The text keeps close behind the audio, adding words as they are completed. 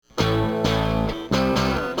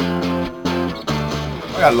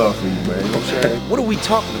got love for you, man. Okay. What are we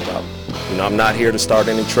talking about? You know, I'm not here to start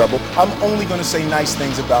any trouble. I'm only going to say nice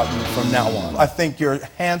things about you from now on. I think you're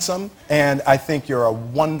handsome, and I think you're a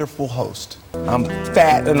wonderful host. I'm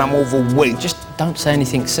fat and I'm overweight. Just don't say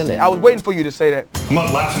anything silly. I was waiting for you to say that. I'm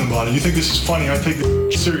not laughing about it. You think this is funny? I take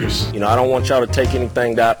it serious. You know, I don't want y'all to take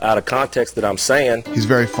anything out of context that I'm saying. He's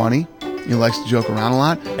very funny. He likes to joke around a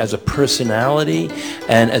lot. As a personality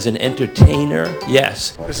and as an entertainer,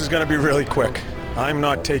 yes. This is going to be really quick. I'm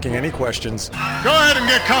not taking any questions. Go ahead and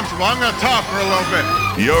get comfortable. I'm going to talk for a little bit.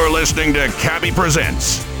 You're listening to Cabbie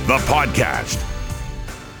Presents, the podcast.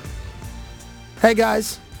 Hey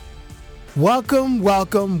guys, welcome to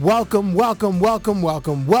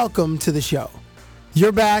the show.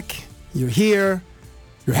 You're back, you're here,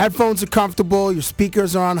 your headphones are comfortable, your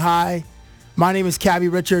speakers are on high. My name is Cabbie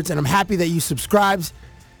Richards, and I'm happy that you subscribed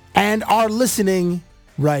and are listening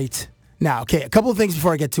right now. Okay, a couple of things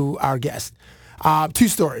before I get to our guest. Two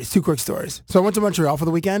quick stories. So I went to Montreal for the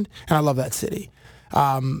weekend, and I love that city.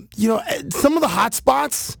 You know, some of the hot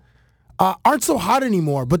spots aren't so hot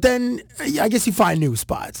anymore, but then I guess you find new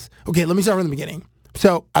spots. Okay, let me start from the beginning.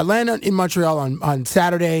 So I land in Montreal on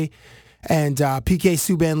Saturday, and PK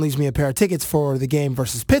Subban leaves me a pair of tickets for the game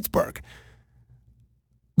versus Pittsburgh.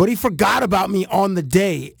 But he forgot about me on the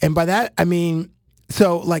day, and by that I mean,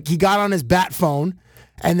 so like he got on his bat phone,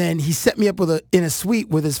 and then he set me up in a suite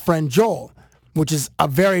with his friend Joel, which is a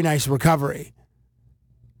very nice recovery.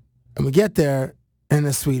 And we get there, and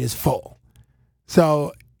the suite is full.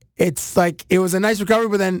 So it's like, it was a nice recovery,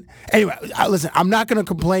 but then, anyway, listen, I'm not going to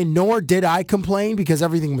complain, nor did I complain, because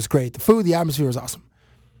everything was great. The food, the atmosphere was awesome.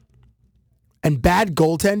 And bad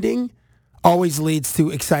goaltending always leads to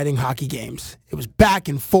exciting hockey games. It was back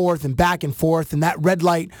and forth, and that red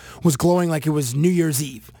light was glowing like it was New Year's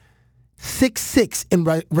Eve. 6-6 in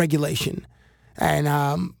regulation.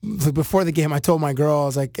 And before the game, I told my girl, I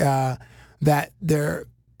was like, that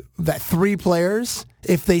three players,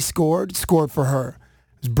 if they scored for her.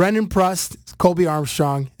 It was Brendan Prust, Colby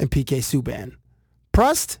Armstrong, and PK Subban.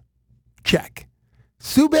 Prust, check.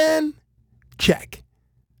 Subban, check.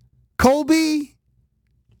 Colby,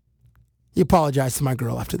 you apologize to my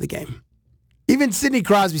girl after the game. Even Sidney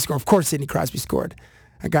Crosby scored. Of course Sidney Crosby scored.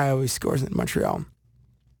 That guy always scores in Montreal.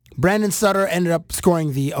 Brandon Sutter ended up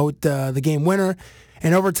scoring the game winner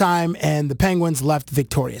in overtime, and the Penguins left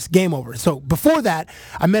victorious. Game over. So before that,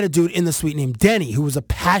 I met a dude in the suite named Denny, who was a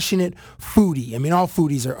passionate foodie. I mean, all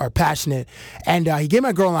foodies are passionate. And he gave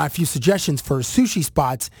my girl and I a few suggestions for sushi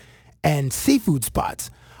spots and seafood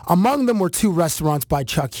spots. Among them were two restaurants by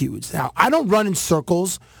Chuck Hughes. Now, I don't run in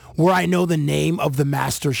circles where I know the name of the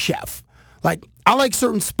master chef. Like, I like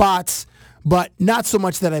certain spots, but not so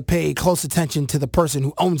much that I pay close attention to the person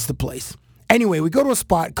who owns the place. Anyway, we go to a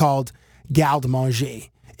spot called Garde Manger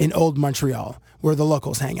in Old Montreal, where the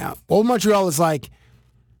locals hang out. Old Montreal is like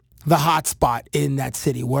the hot spot in that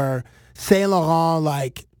city, where Saint Laurent,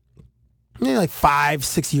 like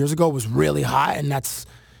 5-6 years ago, was really hot, and that's,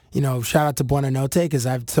 shout out to Buona Notte, because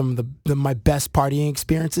I have some of my best partying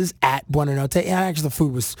experiences at Buona Notte, and actually the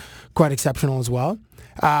food was quite exceptional as well.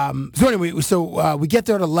 So anyway, we get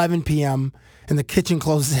there at 11 p.m. and the kitchen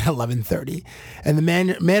closes at 11:30, and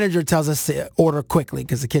the manager tells us to order quickly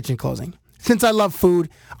because the kitchen closing. Since I love food,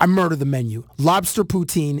 I murdered the menu. Lobster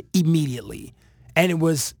poutine immediately, and it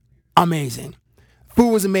was amazing.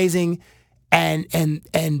 Food was amazing,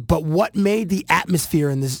 but what made the atmosphere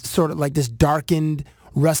in this sort of like this darkened,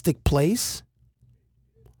 rustic place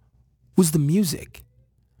was the music.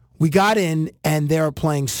 We got in, and they were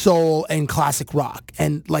playing soul and classic rock,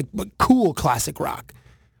 and like cool classic rock.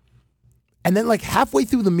 And then like halfway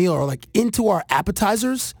through the meal, or like into our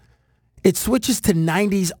appetizers, it switches to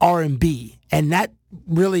 90s R&B, and that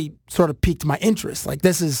really sort of piqued my interest. Like,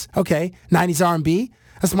 this is, okay, 90s R&B,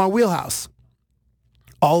 that's my wheelhouse.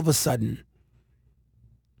 All of a sudden,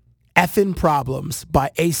 Effin' Problems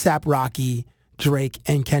by A$AP Rocky, Drake,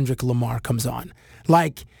 and Kendrick Lamar comes on.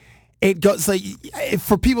 Like, it goes like,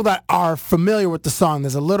 for people that are familiar with the song,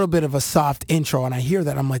 there's a little bit of a soft intro, and I hear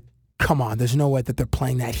that, I'm like, come on, there's no way that they're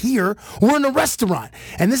playing that here. We're in a restaurant,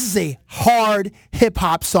 and this is a hard hip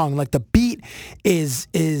hop song. Like, the beat is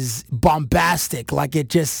bombastic. Like,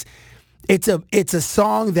 it's a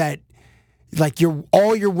song that, like,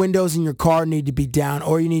 all your windows in your car need to be down,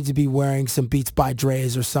 or you need to be wearing some Beats by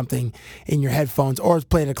Dre's or something in your headphones, or it's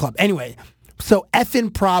played at a club. Anyway, so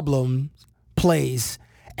Effin' Problem plays,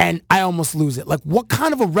 and I almost lose it. Like, what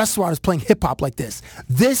kind of a restaurant is playing hip-hop like this?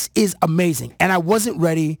 This is amazing. And I wasn't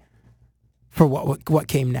ready for what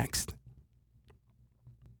came next.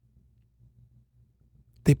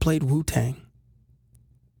 They played Wu-Tang.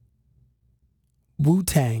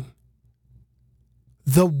 Wu-Tang.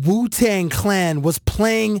 the Wu-Tang Clan was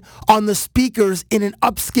playing on the speakers in an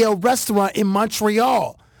upscale restaurant in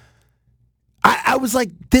Montreal. I was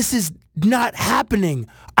like, this is not happening.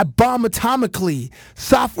 I bomb atomically.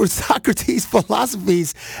 Socrates'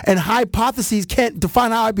 philosophies and hypotheses can't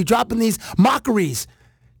define how I'd be dropping these mockeries.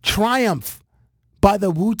 Triumph by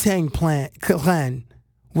the Wu-Tang Clan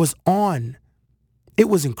was on. It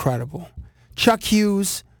was incredible. Chuck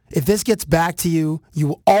Hughes, if this gets back to you, you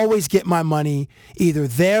will always get my money either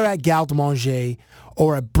there at Garde Manger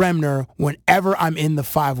or at Bremner whenever I'm in the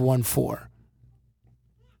 514.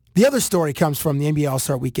 The other story comes from the NBA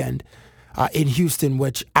All-Star Weekend in Houston,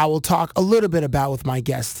 which I will talk a little bit about with my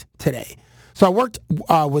guest today. So I worked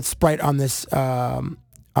with Sprite on this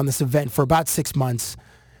event for about 6 months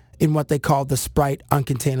in what they called the Sprite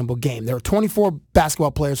Uncontainable Game. There were 24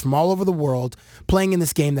 basketball players from all over the world playing in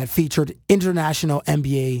this game that featured international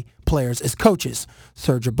NBA players as coaches.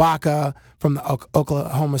 Serge Ibaka from the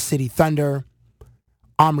Oklahoma City Thunder,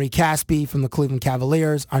 Omri Casspi from the Cleveland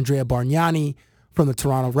Cavaliers, Andrea Bargnani from the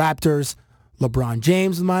Toronto Raptors, LeBron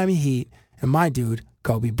James of the Miami Heat, and my dude,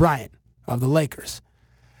 Kobe Bryant of the Lakers.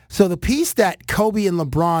 So the piece that Kobe and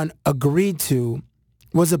LeBron agreed to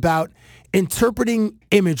was about interpreting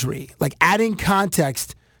imagery, like adding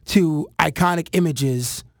context to iconic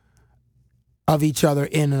images of each other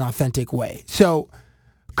in an authentic way. So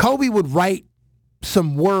Kobe would write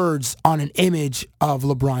some words on an image of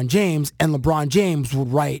LeBron James, and LeBron James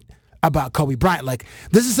would write about Kobe Bryant. Like,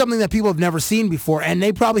 this is something that people have never seen before, and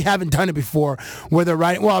they probably haven't done it before where they're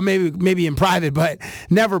writing, well, maybe in private, but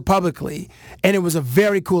never publicly. And it was a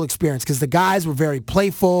very cool experience because the guys were very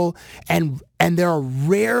playful, and they're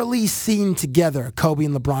rarely seen together, Kobe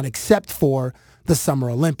and LeBron, except for the Summer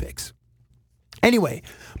Olympics. Anyway,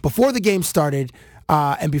 before the game started,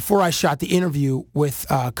 and before I shot the interview with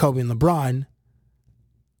Kobe and LeBron,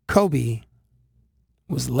 Kobe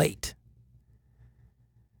was late.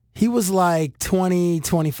 He was like 20,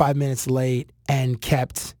 25 minutes late and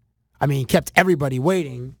kept everybody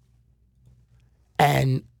waiting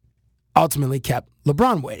and ultimately kept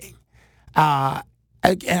LeBron waiting. And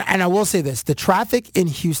I will say this, the traffic in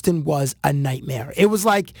Houston was a nightmare. It was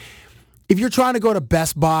like if you're trying to go to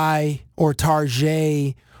Best Buy or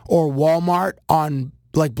Target or Walmart on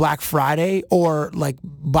like Black Friday or like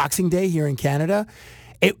Boxing Day here in Canada,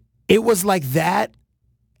 it was like that.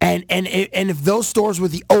 And if those stores were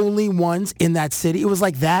the only ones in that city, it was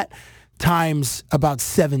like that times about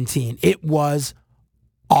 17. It was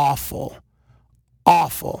awful.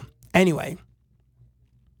 Awful. Anyway,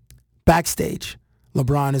 backstage,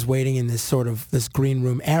 LeBron is waiting in this green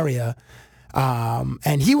room area.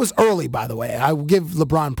 And he was early, by the way. I will give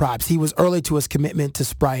LeBron props. He was early to his commitment to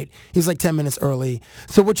Sprite. He was like 10 minutes early.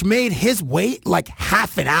 So which made his wait like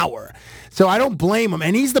half an hour. So I don't blame him.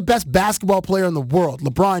 And he's the best basketball player in the world,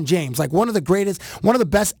 LeBron James. Like one of the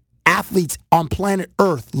best athletes on planet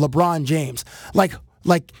Earth, LeBron James.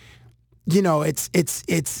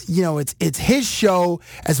 It's his show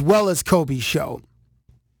as well as Kobe's show.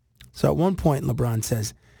 So at one point, LeBron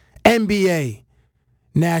says, NBA,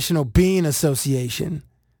 National Bean Association.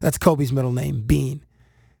 That's Kobe's middle name, Bean.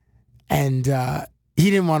 And he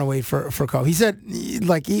didn't want to wait for Kobe. He said,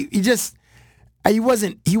 like, he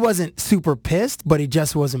wasn't super pissed, but he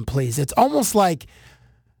just wasn't pleased. It's almost like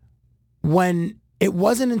when it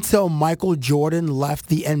wasn't until Michael Jordan left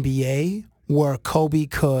the NBA where Kobe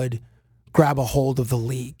could grab a hold of the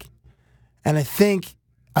league. And I think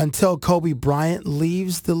until Kobe Bryant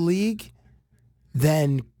leaves the league,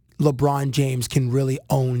 then LeBron James can really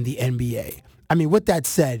own the NBA. I mean, with that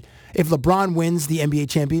said, if LeBron wins the NBA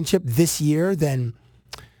championship this year, then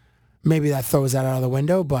maybe that throws that out of the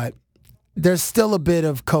window, but there's still a bit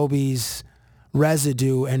of Kobe's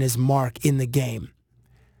residue and his mark in the game.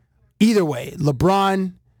 Either way,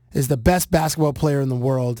 LeBron is the best basketball player in the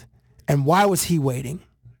world. And why was he waiting?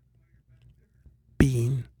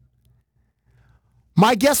 Bean.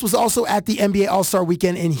 My guest was also at the NBA All-Star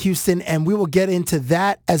Weekend in Houston, and we will get into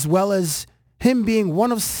that as well as him being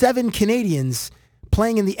one of 7 Canadians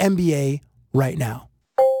playing in the NBA right now.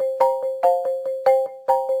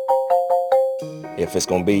 If it's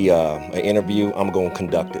going to be an interview, I'm going to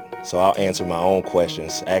conduct it. So I'll answer my own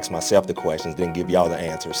questions, ask myself the questions, then give y'all the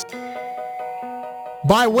answers.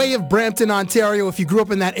 By way of Brampton, Ontario, if you grew up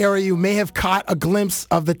in that area, you may have caught a glimpse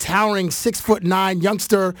of the towering 6'9"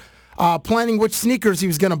 youngster planning which sneakers he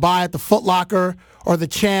was going to buy at the Foot Locker or the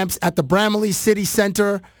Champs at the Bramalea City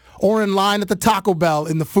Center or in line at the Taco Bell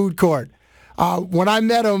in the food court. When I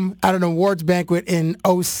met him at an awards banquet in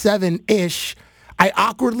 07-ish, I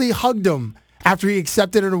awkwardly hugged him after he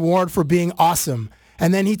accepted an award for being awesome.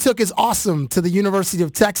 And then he took his awesome to the University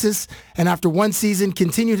of Texas, and after one season,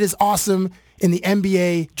 continued his awesome in the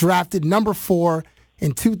NBA, drafted number 4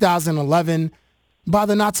 in 2011 by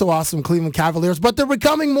the not-so-awesome Cleveland Cavaliers. But they're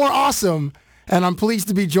becoming more awesome, and I'm pleased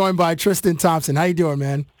to be joined by Tristan Thompson. How you doing,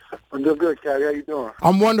 man? I'm doing good, Cabbie. How you doing?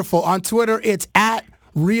 I'm wonderful. On Twitter, it's at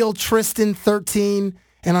RealTristan13,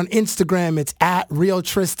 and on Instagram, it's at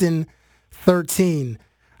RealTristan13.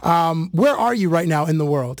 Where are you right now in the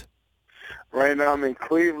world? Right now I'm in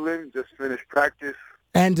Cleveland. Just finished practice.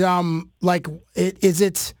 And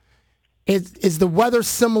is the weather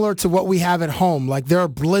similar to what we have at home? Like there are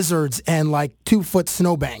blizzards and like 2-foot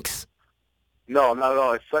snowbanks. No, not at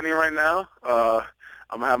all. It's sunny right now.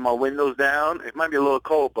 I'm gonna have my windows down. It might be a little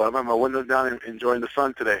cold, but I'm gonna have my windows down and enjoying the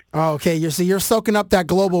sun today. Oh, okay. You're soaking up that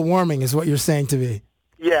global warming, is what you're saying to me.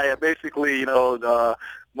 Yeah. Basically,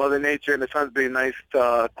 Mother Nature and the sun's being nice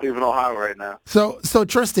to Cleveland, Ohio right now. So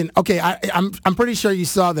Tristan, okay, I'm pretty sure you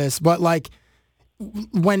saw this, but like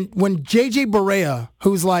when JJ Barea,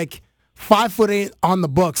 who's like 5'8" on the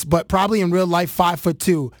books, but probably in real life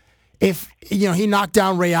 5'2", if he knocked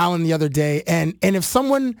down Ray Allen the other day, and if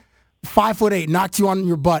someone 5'8" knocked you on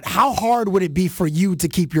your butt, how hard would it be for you to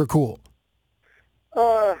keep your cool?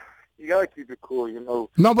 You gotta keep it cool,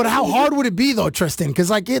 No, but how hard would it be though, Tristan? Because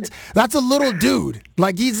that's a little dude.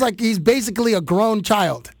 He's basically a grown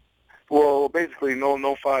child. Well, basically, no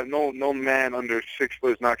man under 6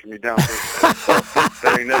 foot is knocking me down.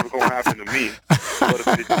 That ain't never gonna happen to me. But if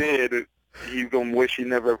it did, he's gonna wish he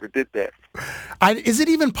never ever did that. Is it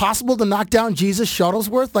even possible to knock down Jesus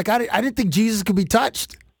Shuttlesworth? I didn't think Jesus could be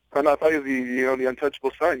touched. And I thought he was the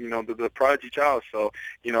untouchable son, the prodigy child. So,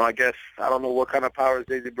 I guess I don't know what kind of powers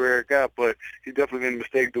J.J. Barea got, but he definitely made a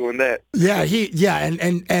mistake doing that. Yeah,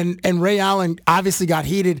 and Ray Allen obviously got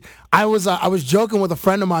heated. I was joking with a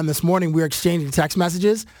friend of mine this morning. We were exchanging text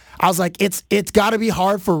messages. I was like, it's got to be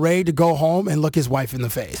hard for Ray to go home and look his wife in the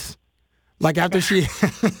face. Like after she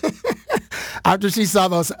saw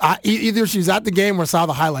those, either she was at the game or saw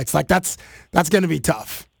the highlights. Like that's going to be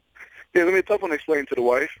tough. Yeah, it's going to be a tough one to explain to the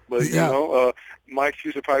wife, but, my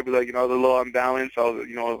excuse would probably be like, a little unbalanced.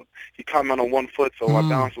 He caught me on 1 foot, so my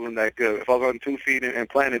balance wasn't that good. If I was on 2 feet and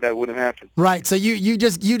planted, that wouldn't happen. Right, so you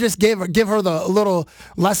just give her the little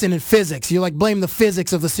lesson in physics. You blame the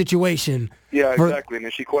physics of the situation. Yeah, exactly. And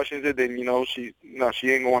if she questions it, then, she ain't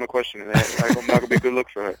going to want to question it. That's not going to be a good look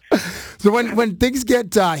for her. So when things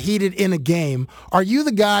get heated in a game, are you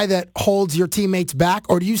the guy that holds your teammates back,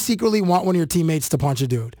 or do you secretly want one of your teammates to punch a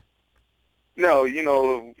dude? No,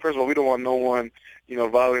 first of all, we don't want no one,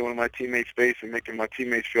 violating one of my teammates' space and making my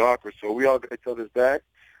teammates feel awkward. So we all got each other's back.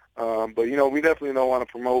 But, we definitely don't want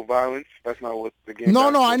to promote violence. That's not what the game is.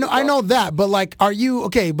 No, I know that. But, are you,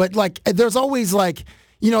 okay, but, there's always, there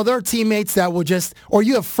are teammates that will just, or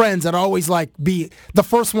you have friends that always, be the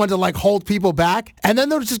first one to, hold people back. And then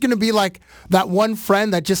there's just going to be, that one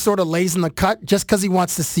friend that just sort of lays in the cut just because he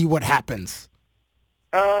wants to see what happens.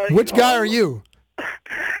 Which guy are you?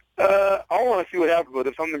 I don't want to see what happens, but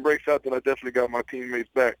if something breaks out, then I definitely got my teammates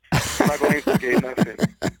back. I'm not going to instigate nothing.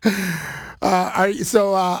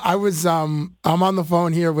 I'm on the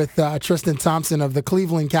phone here with Tristan Thompson of the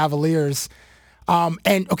Cleveland Cavaliers.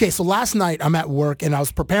 So last night I'm at work and I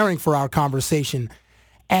was preparing for our conversation,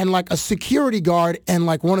 and a security guard and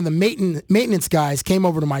one of the maintenance guys came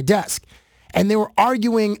over to my desk, and they were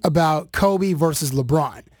arguing about Kobe versus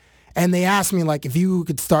LeBron. And they asked me if you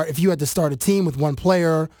had to start a team with one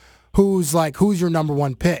player, who's your number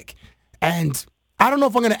one pick? And I don't know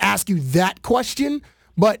if I'm going to ask you that question,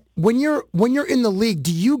 but when you're in the league,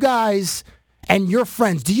 do you guys and your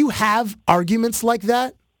friends, do you have arguments like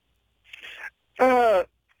that?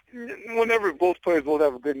 Whenever both players both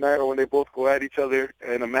have a good night, or when they both go at each other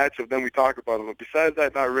in a matchup, then we talk about them. But besides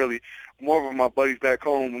that, not really. More of my buddies back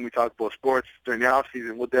home, when we talk about sports during the off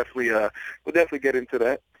season, we'll definitely get into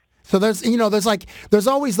that. So there's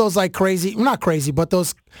always those crazy, not crazy, but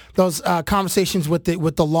those conversations with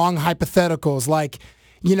the long hypotheticals,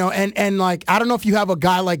 and I don't know if you have a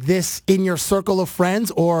guy like this in your circle of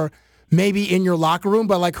friends or maybe in your locker room,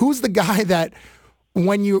 but who's the guy that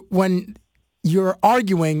when you're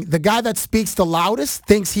arguing, the guy that speaks the loudest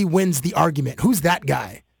thinks he wins the argument? Who's that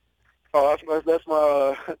guy? Oh, that's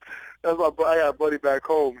my I got a buddy back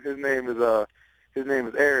home. His name is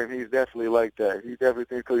Aaron. He's definitely like that. He definitely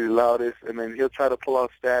thinks he's the loudest, and then he'll try to pull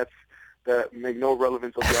out stats that make no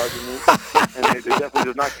relevance of the argument, and they definitely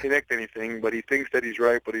does not connect anything, but he thinks that he's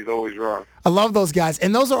right, but he's always wrong. I love those guys,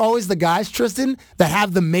 and those are always the guys, Tristan, that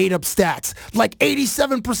have the made-up stats.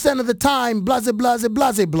 87% of the time, blah, blah, blah,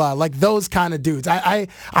 blah, blah, those kind of dudes. I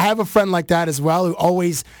have a friend like that as well who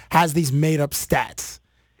always has these made-up stats.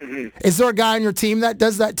 Mm-hmm. Is there a guy on your team that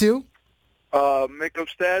does that too? Make up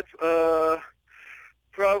stats?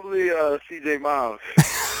 Probably C.J. Miles. He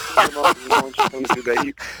tried to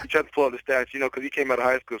pull up the stats, because he came out of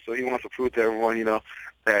high school, so he wants to prove to everyone,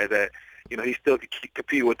 that he still can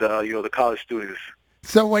compete with the college students.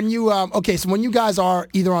 So when you when you guys are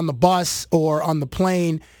either on the bus or on the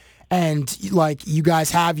plane, and like you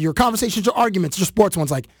guys have your conversations or arguments, your sports ones,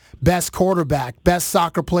 like best quarterback, best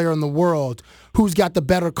soccer player in the world, who's got the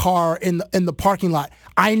better car in the parking lot.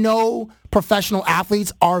 I know professional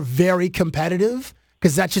athletes are very competitive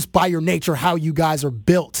because that's just by your nature how you guys are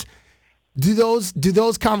built. Do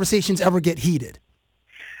those conversations ever get heated?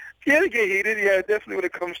 Yeah, they get heated. Yeah, definitely when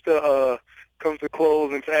it comes to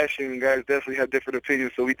clothes and fashion, guys definitely have different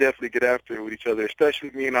opinions, so we definitely get after it with each other,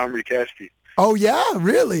 especially me and Omri Cabbie. Oh, yeah?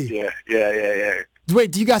 Really? Yeah.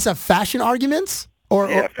 Wait, do you guys have fashion arguments?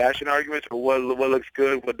 Fashion arguments for what looks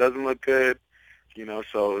good, what doesn't look good,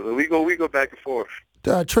 so we go back and forth.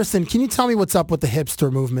 Tristan, can you tell me what's up with the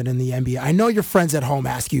hipster movement in the NBA? I know your friends at home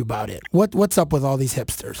ask you about it. What's up with all these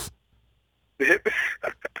hipsters?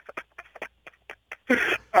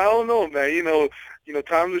 I don't know, man.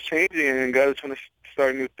 Times are changing and guys are trying to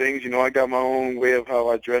start new things. I got my own way of how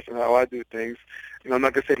I dress and how I do things. I'm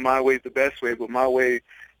not going to say my way is the best way, but my way,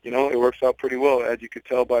 it works out pretty well, as you can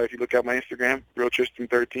tell by if you look at my Instagram, Real Tristan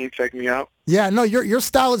 13, check me out. Yeah, no, your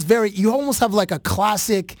style is you almost have like a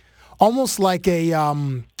classic, almost like a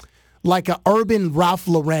urban Ralph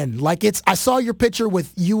Lauren. Like I saw your picture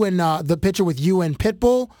with you and the picture with you and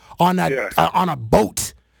Pitbull on a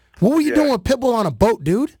boat. What were you doing with Pitbull on a boat,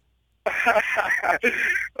 dude?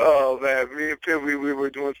 Oh man, me and Pip, we were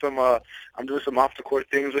doing some. I'm doing some off the court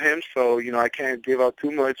things with him, so I can't give out too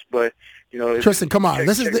much. But Tristan, come on,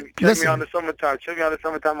 check me on the summertime. Check me on the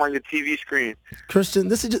summertime on your TV screen. Tristan,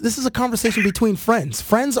 this is a conversation between friends.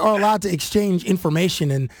 Friends are allowed to exchange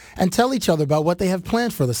information and tell each other about what they have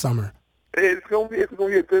planned for the summer. It's gonna be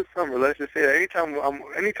a good summer. Let's just say that.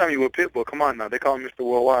 Anytime you with Pitbull, come on now. They call him Mr.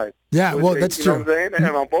 Worldwide. Yeah, well, that's true. You know what I'm saying? They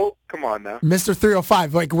have on boat. Come on now. Mr.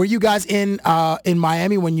 305. Like, were you guys in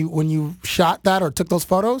Miami when you shot that or took those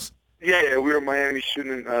photos? Yeah, we were in Miami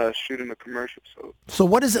shooting a commercial. So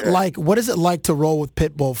what is it like? What is it like to roll with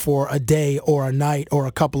Pitbull for a day or a night or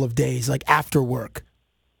a couple of days, like after work?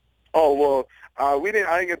 Oh well. I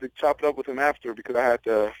didn't get to chop it up with him after because I had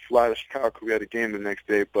to fly to Chicago. We had a game the next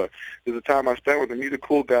day. But there's a time I spent with him. He's a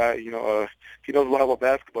cool guy. He knows a lot about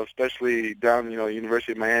basketball, especially down,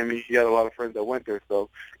 University of Miami. He had a lot of friends that went there. So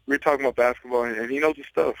we were talking about basketball, and he knows his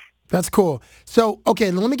stuff. That's cool. So, okay,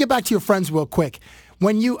 let me get back to your friends real quick.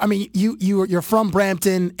 When you're from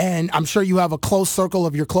Brampton, and I'm sure you have a close circle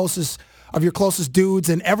of your closest dudes,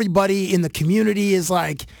 and everybody in the community is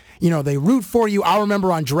like, they root for you. I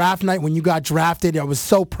remember on draft night when you got drafted, I was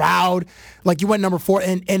so proud. Like, you went number 4.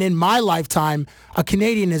 And in my lifetime, a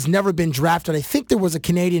Canadian has never been drafted. I think there was a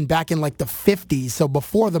Canadian back in like the 50s, so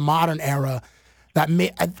before the modern era, I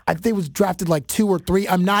think it was drafted like 2 or 3.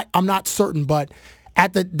 I'm not certain, but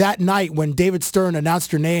at that night when David Stern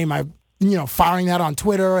announced your name, I firing that on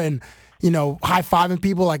Twitter and high-fiving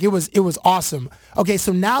people, like it was awesome. Okay,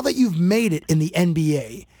 so now that you've made it in the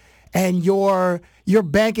NBA and your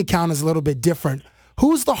bank account is a little bit different,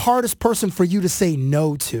 who's the hardest person for you to say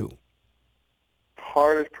no to?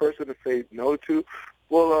 Hardest person to say no to?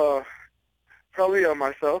 Well, probably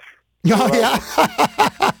myself. Oh, yeah?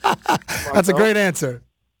 That's a great answer.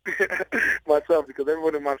 Myself, because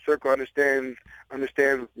everyone in my circle understands,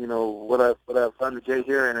 what I've done to get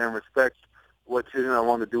here and respects what I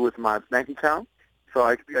want to do with my bank account. So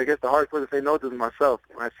I guess the hardest person to say no to is myself.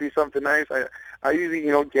 When I see something nice, I usually,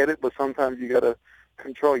 get it, but sometimes you got to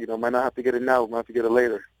control, might not have to get it now, might have to get it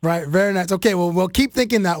later. Right, very nice. Okay, well, we'll keep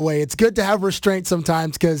thinking that way. It's good to have restraint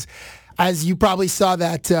sometimes because as you probably saw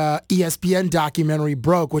that ESPN documentary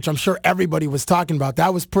broke, which I'm sure everybody was talking about,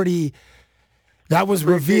 that was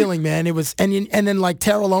revealing, man. It was, and then like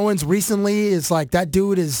Terrell Owens recently, it's like that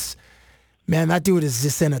dude is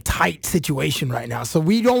just in a tight situation right now. So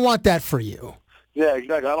we don't want that for you. Yeah,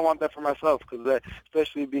 exactly. I don't want that for myself because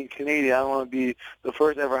especially being Canadian, I don't want to be the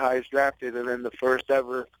first ever highest drafted and then the first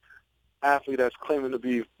ever athlete that's claiming to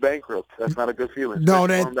be bankrupt. That's not a good feeling. No,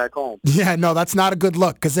 back home. Yeah, no, that's not a good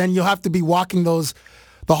look because then you'll have to be walking the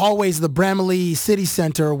hallways of the Bramalea City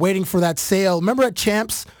Center waiting for that sale. Remember at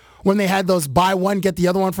Champs when they had those buy one, get the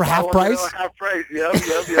other one for half price? Half price, yep.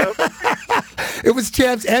 It was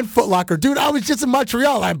Champs and Foot Locker. Dude, I was just in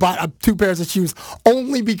Montreal. I bought 2 pairs of shoes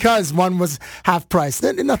only because one was half price.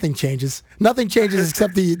 Then nothing changes. Nothing changes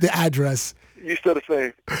except the address. You're still the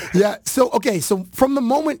same. Yeah. So from the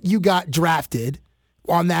moment you got drafted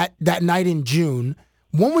on that night in June,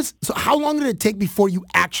 So how long did it take before you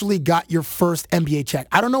actually got your first NBA check?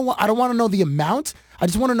 I don't know. I don't want to know the amount. I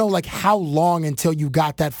just want to know like how long until you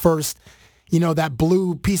got that first, that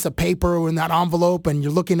blue piece of paper in that envelope, and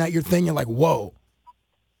you're looking at your thing. You're like, whoa.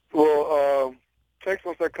 Well, checks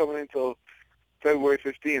don't start coming in until February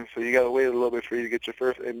 15th, so you got to wait a little bit for you to get your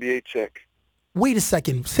first NBA check. Wait a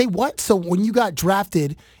second. Say what? So when you got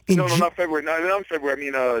drafted in No, not February. No, not February.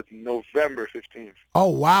 I mean November 15th. Oh,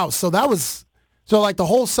 wow. So that was like the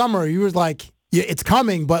whole summer you were like, yeah, it's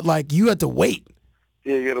coming, but like you had to wait.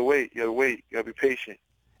 Yeah, you got to wait. You got to be patient.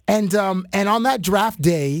 And on that draft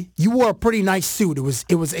day, you wore a pretty nice suit. It was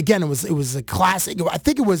a classic. I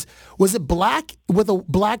think it was it black with a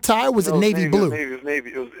black tie or was it navy blue? It was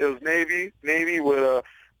navy. It was navy with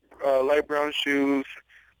light brown shoes.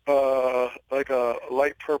 Like a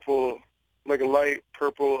light purple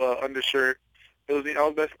undershirt. I was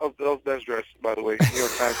best dressed, by the way. New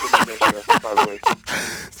York Times put me best dressed, by the way.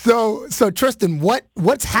 So Tristan,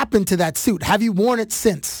 what's happened to that suit? Have you worn it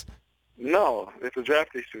since? No, it's a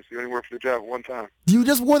draft day suit. So you only wear it for the draft one time. You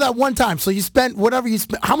just wore that one time. So you spent whatever you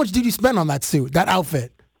spent. How much did you spend on that suit, that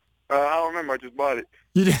outfit? I don't remember. I just bought it.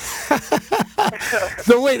 You did.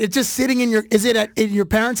 So wait, it's just sitting in your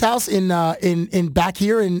parents' house in back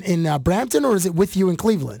here in Brampton, or is it with you in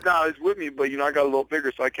Cleveland? No, it's with me, but I got a little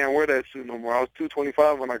bigger, so I can't wear that suit no more. I was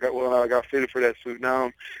 225 when I got fitted for that suit. Now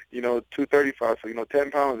I'm 235, so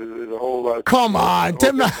 10 pounds is a whole lot. Come on,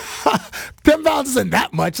 10 pounds isn't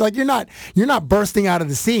that much. Like you're not bursting out of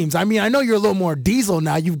the seams. I mean, I know you're a little more diesel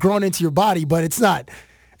now. You've grown into your body, but it's not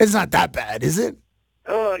that bad, is it?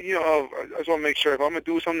 I just want to make sure if I'm going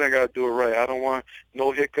to do something, I got to do it right. I don't want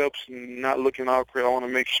no hiccups and not looking awkward. I want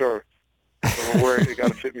to make sure if I'm wearing it, got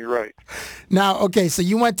to fit me right. Now, okay, so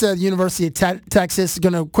you went to the University of Texas.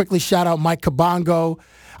 Going to quickly shout out Mike Kabongo.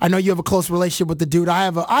 I know you have a close relationship with the dude. I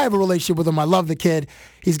have a relationship with him. I love the kid.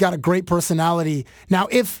 He's got a great personality. Now,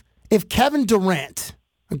 if Kevin Durant,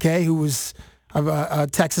 okay, who was a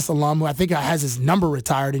Texas alum, who I think has his number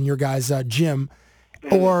retired in your guys' gym,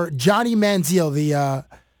 or Johnny Manziel,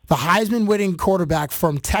 the Heisman-winning quarterback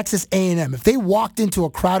from Texas A&M, if they walked into a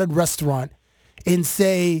crowded restaurant in,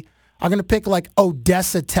 say, I'm going to pick like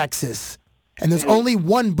Odessa, Texas, and there's only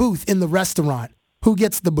one booth in the restaurant, who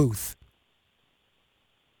gets the booth?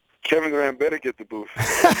 Kevin Durant better get the booth.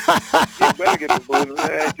 He better get the booth.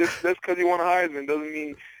 Man. Just because you won a Heisman doesn't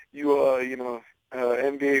mean you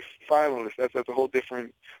NBA finalist. That's a whole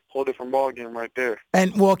different ball game right there.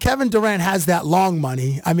 And well, Kevin Durant has that long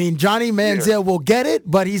money. I mean, Johnny Manziel will get it,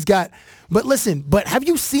 but he's got. But listen, have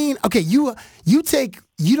you seen? Okay, you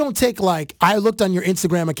don't take like I looked on your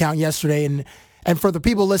Instagram account yesterday, and for the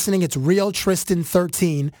people listening, it's real Tristan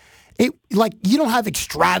 13. You don't have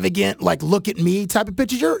extravagant, like, look at me type of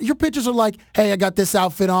pictures. Your pictures are like, hey, I got this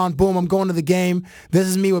outfit on. Boom, I'm going to the game. This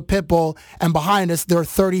is me with Pitbull. And behind us, there are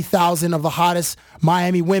 30,000 of the hottest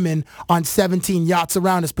Miami women on 17 yachts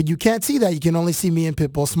around us. But you can't see that. You can only see me and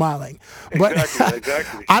Pitbull smiling. But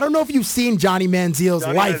exactly. I don't know if you've seen Johnny Manziel's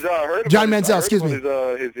life. Johnny Manziel, excuse me.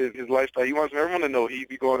 His lifestyle. He wants everyone to know he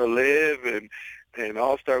be going to live and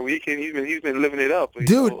All-Star Weekend, he's been living it up.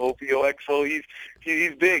 Dude. OPOXO,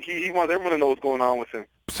 he's big. He wants everyone to know what's going on with him.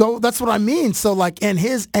 So that's what I mean. So like,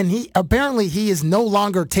 he apparently is no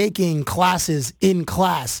longer taking classes in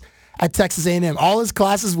class at Texas A&M. All his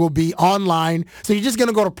classes will be online. So you're just going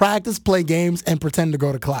to go to practice, play games, and pretend to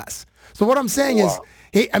go to class. So what I'm saying is,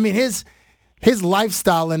 his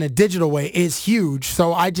lifestyle in a digital way is huge.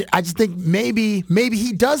 So I just think maybe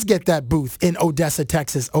he does get that booth in Odessa,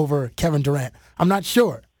 Texas over Kevin Durant. I'm not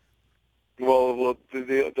sure. Well,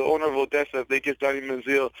 the owner of Odessa, if they give Johnny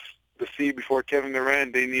Manziel the seat before Kevin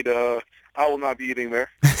Durant, they need I will not be eating there.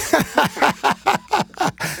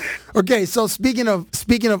 Okay, so speaking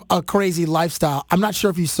of a crazy lifestyle, I'm not sure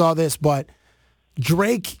if you saw this, but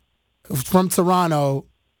Drake from Toronto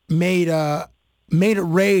made it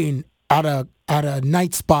rain at a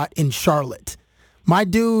night spot in Charlotte. My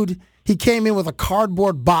dude, he came in with a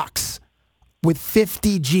cardboard box with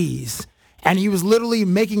 50 G's, and he was literally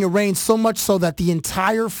making it rain so much so that the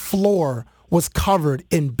entire floor was covered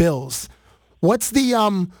in bills. What's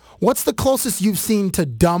the closest you've seen to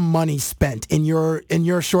dumb money spent in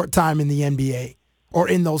your short time in the NBA or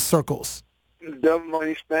in those circles? Dumb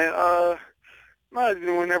money spent,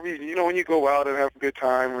 whenever when you go out and have a good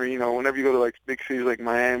time, or whenever you go to like big cities like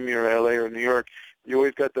Miami or LA or New York, you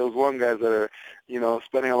always got those one guys that are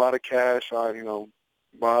spending a lot of cash on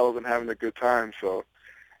bottles and having a good time. So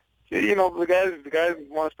the guys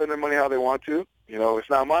want to spend their money how they want to. It's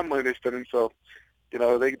not my money they're spending, so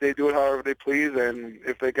they do it however they please, and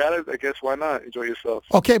if they got it, I guess why not? Enjoy yourself.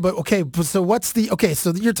 So what's the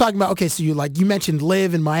so you're talking about so you mentioned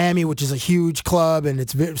Live in Miami, which is a huge club and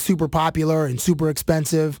it's super popular and super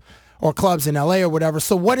expensive, or clubs in LA or whatever.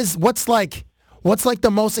 So what's like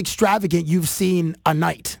the most extravagant you've seen a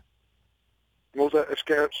night? Most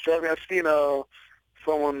extravagant I've seen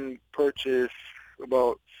someone purchase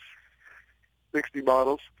about 60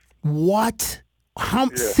 bottles. What? How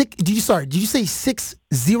did you say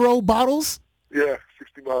 60 bottles? Yeah,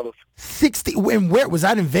 60 bottles. 60. And where was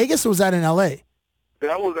that, in Vegas or was that in LA?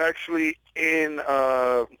 That was actually in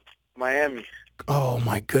Miami. Oh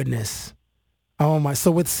my goodness. Oh my.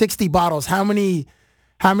 So with 60 bottles, how many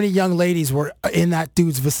young ladies were in that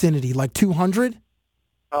dude's vicinity? Like 200?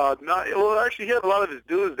 Actually, he had a lot of his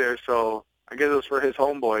dudes there, so I guess it was for his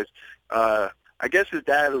homeboys. I guess his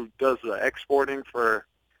dad, who does exporting for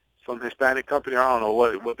some Hispanic company, I don't know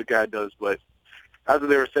what the guy does, but that's what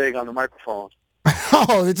they were saying on the microphone.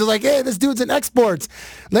 Oh, it's just like, hey, this dude's in exports.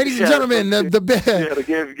 Ladies and gentlemen, they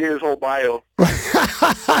gave his whole bio.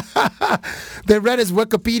 They read his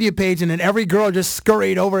Wikipedia page, and then every girl just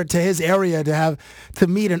scurried over to his area to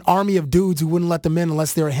meet an army of dudes who wouldn't let them in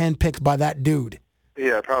unless they were handpicked by that dude.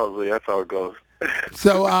 Yeah, probably. That's how it goes.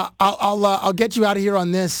 So I'll get you out of here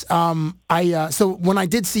on this. So when I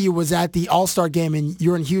did see you was at the All-Star game, and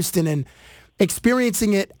you're in Houston, and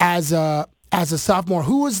experiencing it as a sophomore.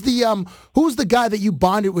 Who was the guy that you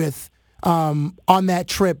bonded with on that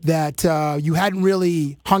trip that you hadn't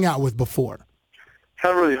really hung out with before?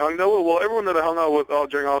 Haven't really hung out with. Well, everyone that I hung out with all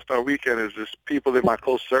during All-Star weekend is just people in my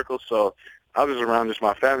close circle. So I was just around just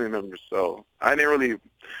my family members. So I didn't really.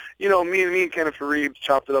 Me and Kenneth Fareed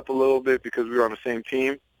chopped it up a little bit because we were on the same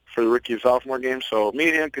team for the rookie and sophomore game. So me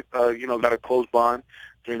and him, got a close bond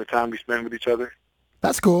during the time we spent with each other.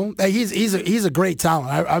 That's cool. He's a great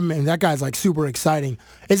talent. I mean, that guy's like super exciting.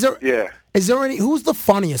 Is there any? Who's the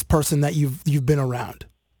funniest person that you've been around?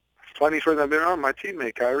 Funniest person I've been around? My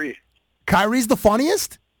teammate Kyrie. Kyrie's the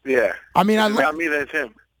funniest? Yeah. I mean, not me, that's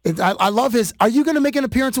him. I love his. Are you going to make an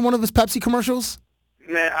appearance in one of his Pepsi commercials?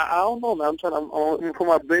 Man, I don't know, man. I'm gonna put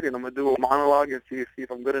my bid in. I'm gonna do a monologue and see if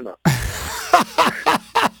I'm good enough.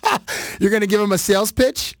 You're gonna give him a sales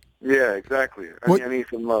pitch? Yeah, exactly. I need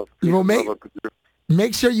some love.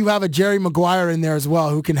 Make sure you have a Jerry Maguire in there as well,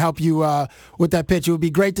 who can help you with that pitch. It would be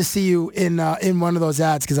great to see you in one of those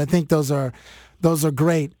ads, because I think those are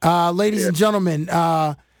great. Ladies and gentlemen,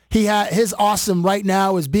 his awesome right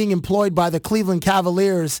now is being employed by the Cleveland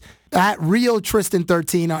Cavaliers at Real Tristan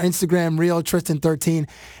 13 on Instagram, Real Tristan 13.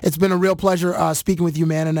 It's been a real pleasure speaking with you,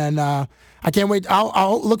 man, and I can't wait.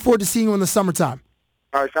 I'll look forward to seeing you in the summertime.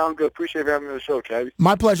 All right, sounds good. Appreciate you having me on the show, Cabbie.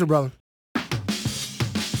 My pleasure, brother.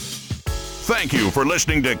 Thank you for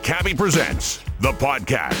listening to Cabbie Presents, the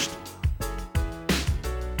podcast.